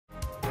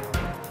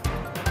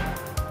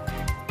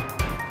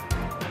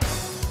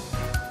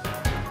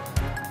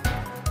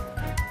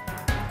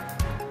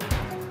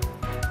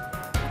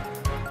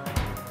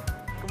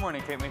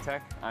morning, Cape May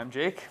Tech. I'm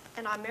Jake.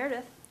 And I'm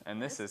Meredith. And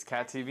this is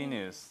Cat TV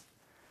News.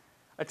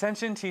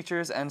 Attention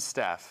teachers and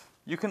staff.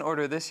 You can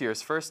order this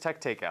year's first tech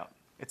takeout.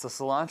 It's a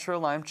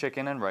cilantro lime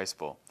chicken and rice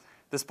bowl.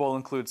 This bowl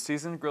includes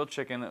seasoned grilled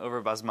chicken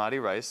over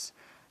basmati rice,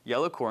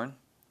 yellow corn,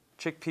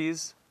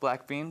 chickpeas,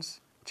 black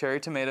beans, cherry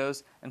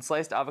tomatoes, and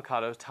sliced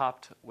avocado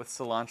topped with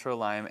cilantro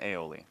lime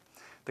aioli.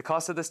 The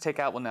cost of this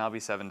takeout will now be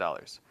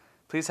 $7.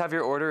 Please have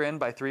your order in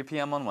by 3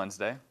 p.m. on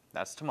Wednesday,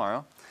 that's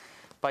tomorrow,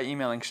 by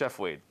emailing Chef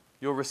Wade.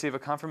 You'll receive a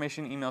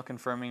confirmation email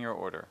confirming your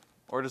order.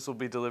 Orders will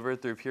be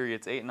delivered through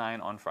periods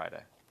 8-9 on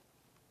Friday.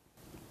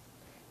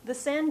 The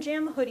Sand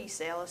Jam hoodie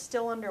sale is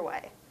still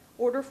underway.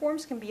 Order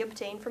forms can be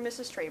obtained from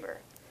Mrs. Traber.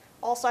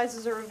 All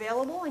sizes are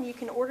available and you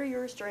can order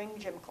yours during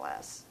gym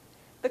class.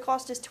 The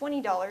cost is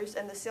 $20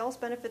 and the sales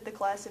benefit the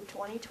class of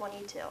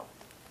 2022.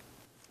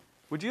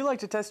 Would you like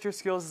to test your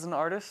skills as an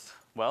artist?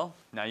 Well,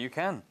 now you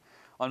can.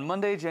 On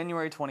Monday,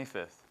 January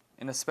 25th,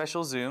 in a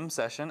special Zoom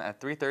session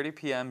at 3:30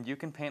 p.m., you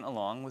can paint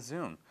along with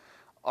Zoom.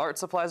 Art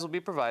supplies will be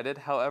provided,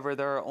 however,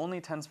 there are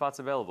only 10 spots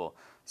available,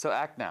 so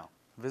act now.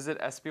 Visit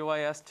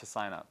SBYS to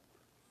sign up.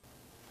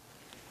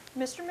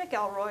 Mr.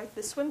 McElroy,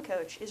 the swim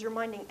coach, is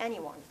reminding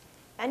anyone,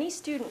 any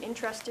student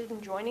interested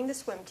in joining the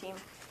swim team,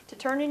 to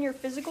turn in your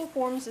physical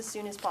forms as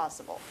soon as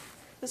possible.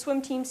 The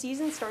swim team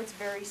season starts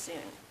very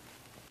soon.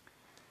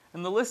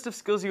 And the list of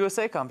Skills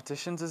USA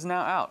competitions is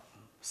now out.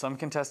 Some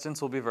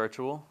contestants will be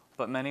virtual,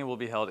 but many will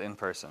be held in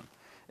person.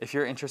 If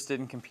you're interested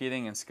in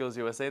competing in Skills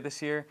USA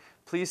this year,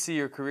 please see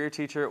your career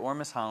teacher or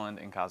Miss Holland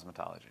in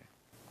cosmetology.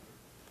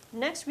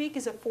 Next week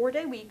is a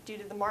 4-day week due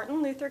to the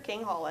Martin Luther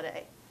King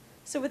holiday.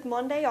 So with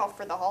Monday off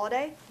for the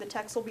holiday, the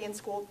Techs will be in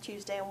school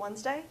Tuesday and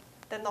Wednesday,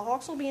 then the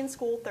Hawks will be in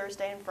school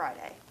Thursday and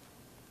Friday.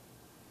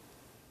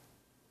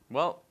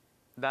 Well,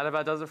 that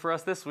about does it for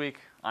us this week.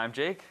 I'm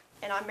Jake.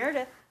 And I'm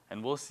Meredith.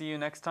 And we'll see you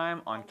next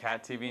time on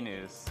Cat TV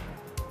News.